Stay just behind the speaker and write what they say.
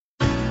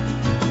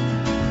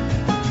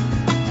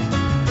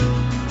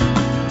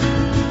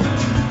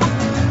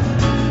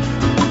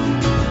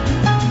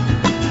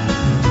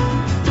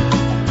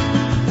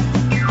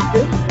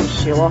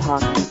Sheila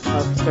Hawkins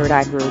of Third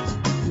Eye Group.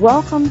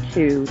 Welcome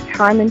to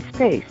Time and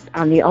Space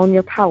on the Own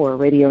Your Power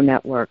radio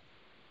network.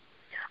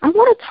 I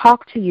want to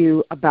talk to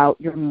you about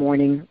your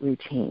morning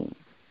routine.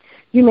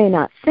 You may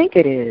not think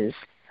it is,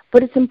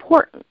 but it's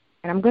important,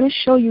 and I'm going to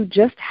show you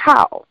just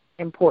how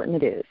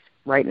important it is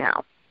right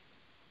now.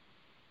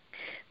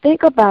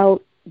 Think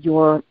about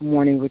your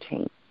morning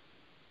routine.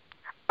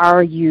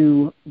 Are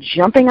you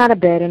jumping out of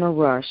bed in a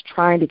rush,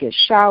 trying to get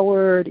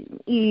showered,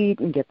 and eat,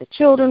 and get the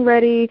children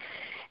ready,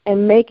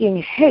 and making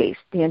haste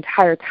the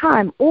entire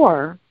time?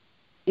 Or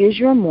is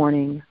your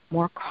morning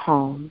more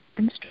calm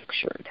and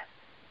structured?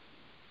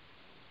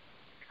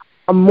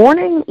 A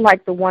morning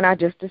like the one I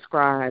just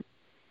described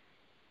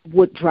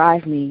would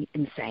drive me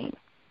insane.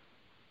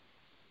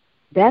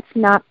 That's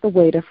not the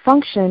way to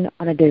function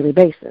on a daily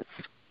basis.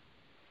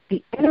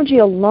 The energy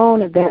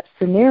alone of that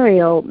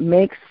scenario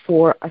makes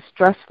for a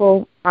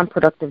stressful,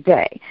 unproductive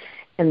day,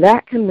 and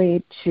that can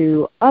lead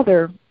to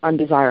other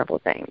undesirable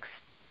things.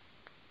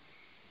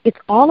 It's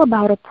all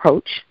about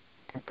approach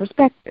and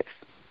perspective.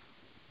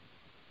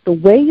 The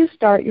way you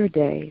start your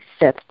day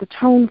sets the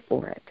tone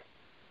for it.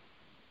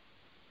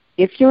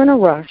 If you're in a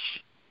rush,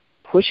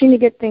 pushing to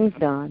get things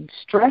done,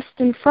 stressed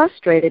and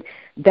frustrated,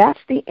 that's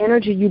the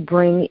energy you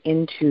bring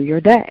into your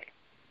day.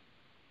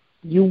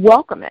 You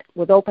welcome it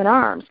with open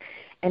arms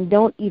and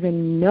don't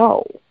even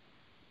know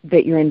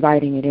that you're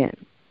inviting it in.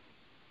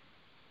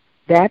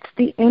 That's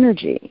the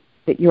energy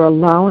that you're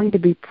allowing to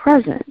be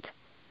present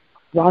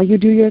while you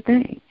do your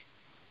thing.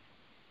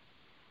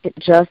 It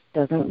just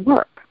doesn't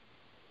work.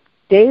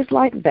 Days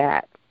like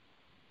that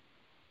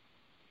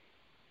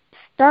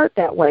start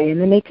that way,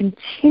 and then they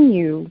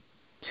continue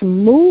to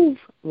move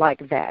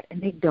like that, and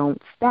they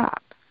don't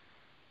stop.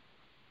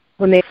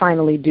 When they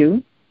finally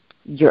do,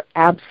 you're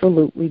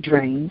absolutely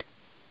drained,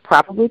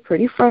 probably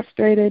pretty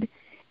frustrated,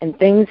 and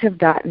things have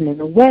gotten in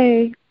the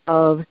way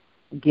of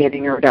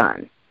getting her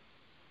done.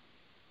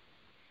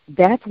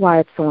 That's why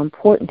it's so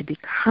important to be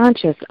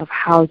conscious of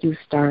how you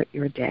start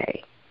your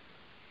day.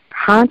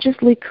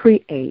 Consciously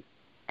create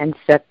and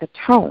set the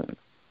tone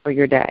for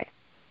your day.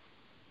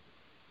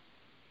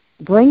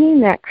 Bringing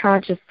that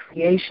conscious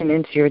creation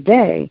into your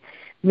day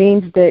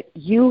means that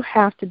you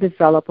have to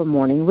develop a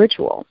morning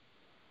ritual.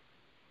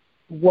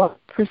 What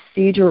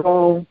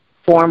procedural,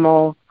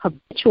 formal,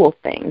 habitual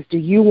things do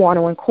you want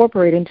to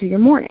incorporate into your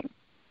morning?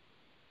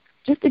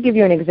 Just to give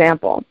you an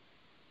example,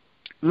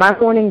 my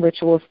morning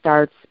ritual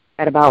starts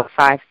at about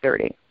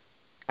 5:30.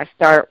 I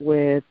start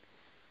with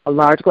a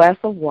large glass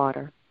of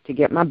water to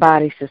get my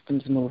body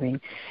systems moving,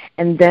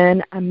 and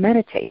then I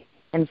meditate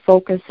and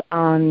focus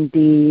on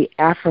the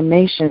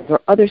affirmations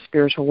or other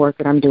spiritual work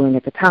that I'm doing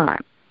at the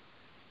time.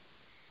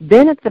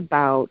 Then it's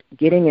about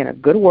getting in a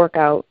good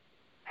workout,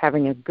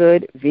 having a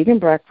good vegan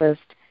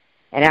breakfast,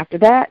 and after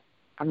that,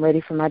 I'm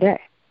ready for my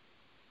day.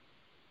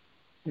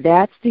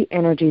 That's the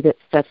energy that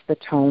sets the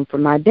tone for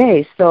my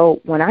day.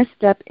 So when I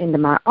step into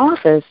my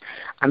office,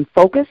 I'm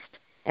focused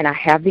and I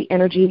have the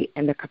energy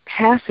and the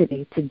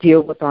capacity to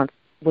deal with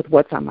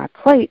what's on my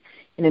plate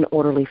in an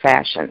orderly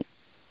fashion.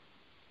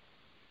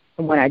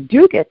 And when I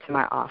do get to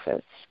my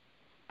office,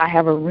 I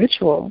have a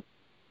ritual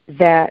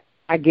that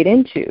I get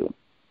into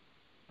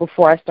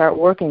before I start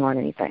working on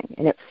anything,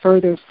 and it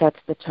further sets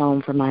the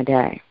tone for my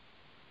day.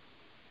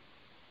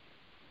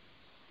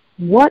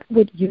 What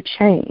would you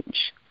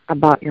change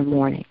about your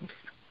mornings?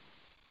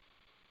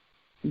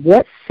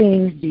 What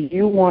things do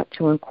you want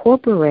to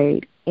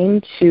incorporate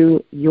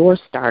into your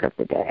start of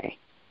the day?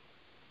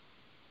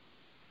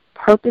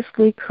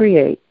 Purposely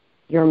create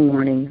your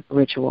morning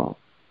ritual.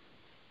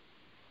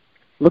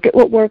 Look at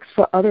what works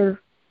for other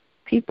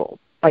people.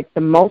 Like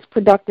the most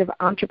productive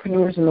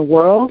entrepreneurs in the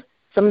world,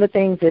 some of the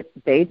things that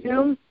they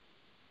do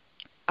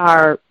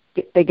are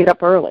they get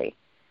up early,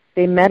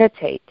 they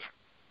meditate,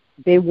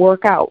 they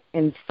work out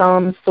in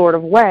some sort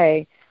of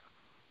way,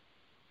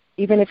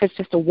 even if it's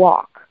just a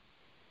walk.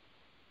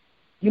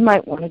 You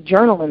might want to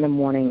journal in the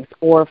mornings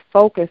or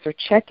focus or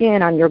check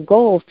in on your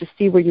goals to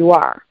see where you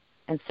are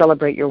and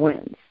celebrate your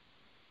wins.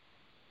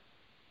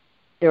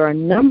 There are a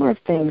number of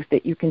things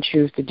that you can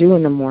choose to do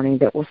in the morning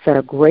that will set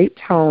a great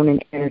tone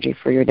and energy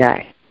for your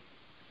day.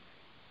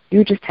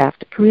 You just have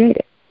to create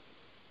it.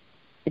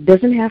 It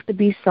doesn't have to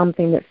be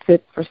something that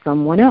fits for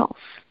someone else,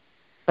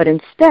 but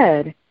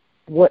instead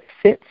what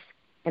fits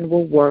and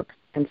will work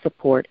and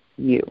support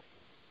you.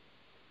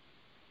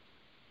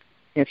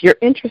 If you're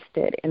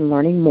interested in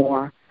learning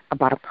more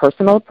about a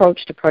personal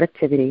approach to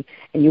productivity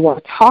and you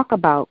want to talk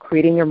about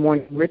creating your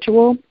morning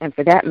ritual, and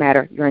for that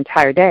matter, your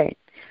entire day,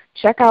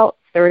 check out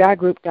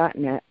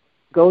thirdeyeGroup.net,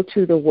 go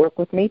to the Work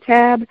With Me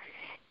tab,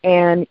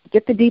 and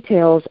get the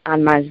details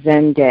on my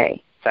Zen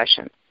Day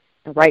session.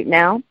 And right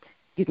now,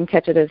 you can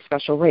catch it at a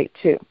special rate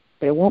too,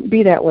 but it won't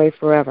be that way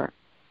forever.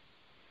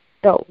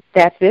 So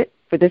that's it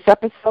for this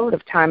episode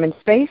of Time and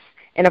Space.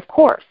 And of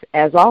course,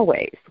 as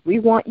always, we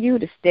want you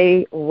to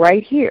stay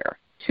right here,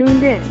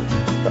 tuned in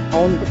to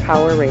Own the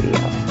Power Radio.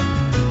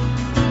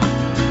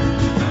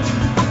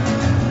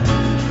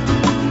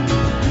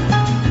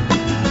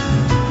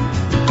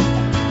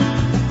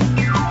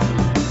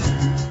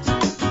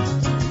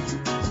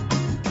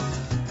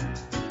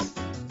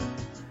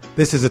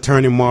 This is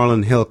attorney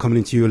Marlon Hill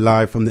coming to you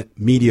live from the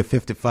Media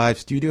 55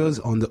 studios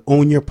on the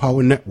Own Your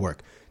Power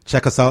Network.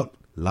 Check us out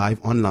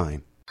live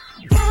online.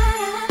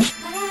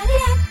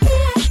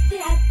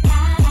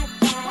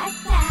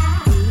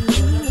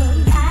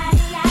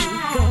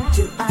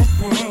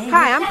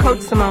 Hi, I'm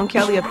Coach Simone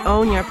Kelly of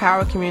Own Your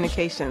Power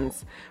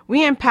Communications.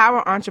 We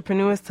empower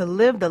entrepreneurs to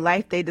live the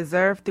life they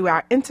deserve through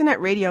our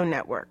internet radio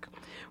network.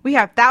 We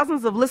have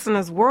thousands of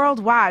listeners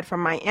worldwide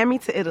from Miami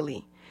to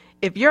Italy.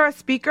 If you're a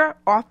speaker,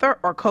 author,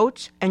 or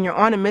coach, and you're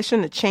on a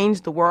mission to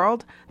change the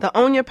world, the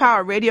Own Your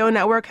Power Radio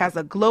Network has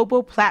a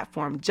global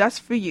platform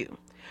just for you.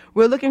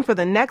 We're looking for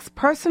the next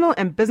personal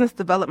and business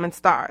development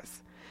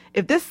stars.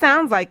 If this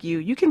sounds like you,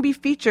 you can be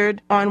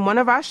featured on one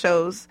of our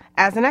shows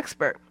as an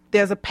expert.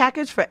 There's a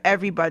package for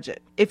every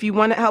budget. If you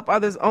want to help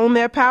others own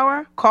their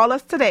power, call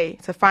us today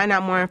to find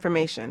out more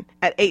information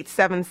at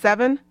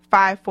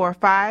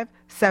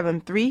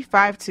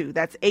 877-545-7352.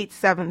 That's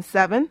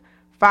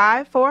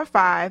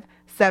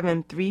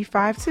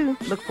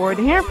 877-545-7352. Look forward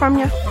to hearing from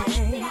you.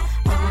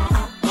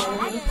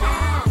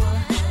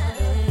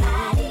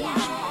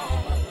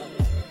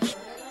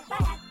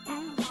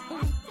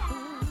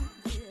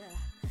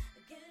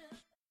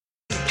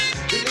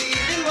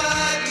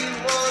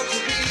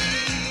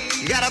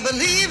 You gotta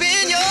believe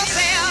in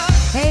yourself.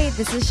 Hey,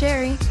 this is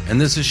Sherry. And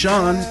this is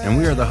Sean, and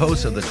we are the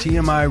hosts of the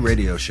TMI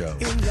Radio Show.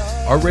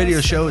 Our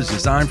radio show is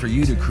designed for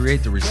you to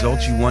create the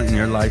results you want in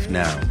your life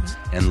now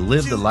and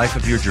live the life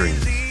of your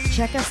dreams.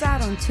 Check us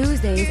out on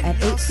Tuesdays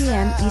at 8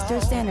 p.m.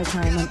 Eastern Standard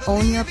Time on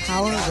Own Your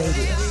Power Radio.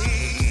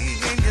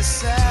 Believe in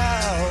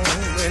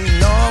yourself. When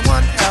no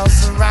one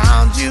else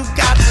around you,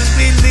 got to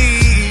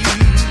believe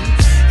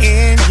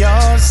in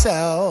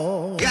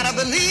yourself. You gotta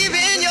believe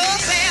in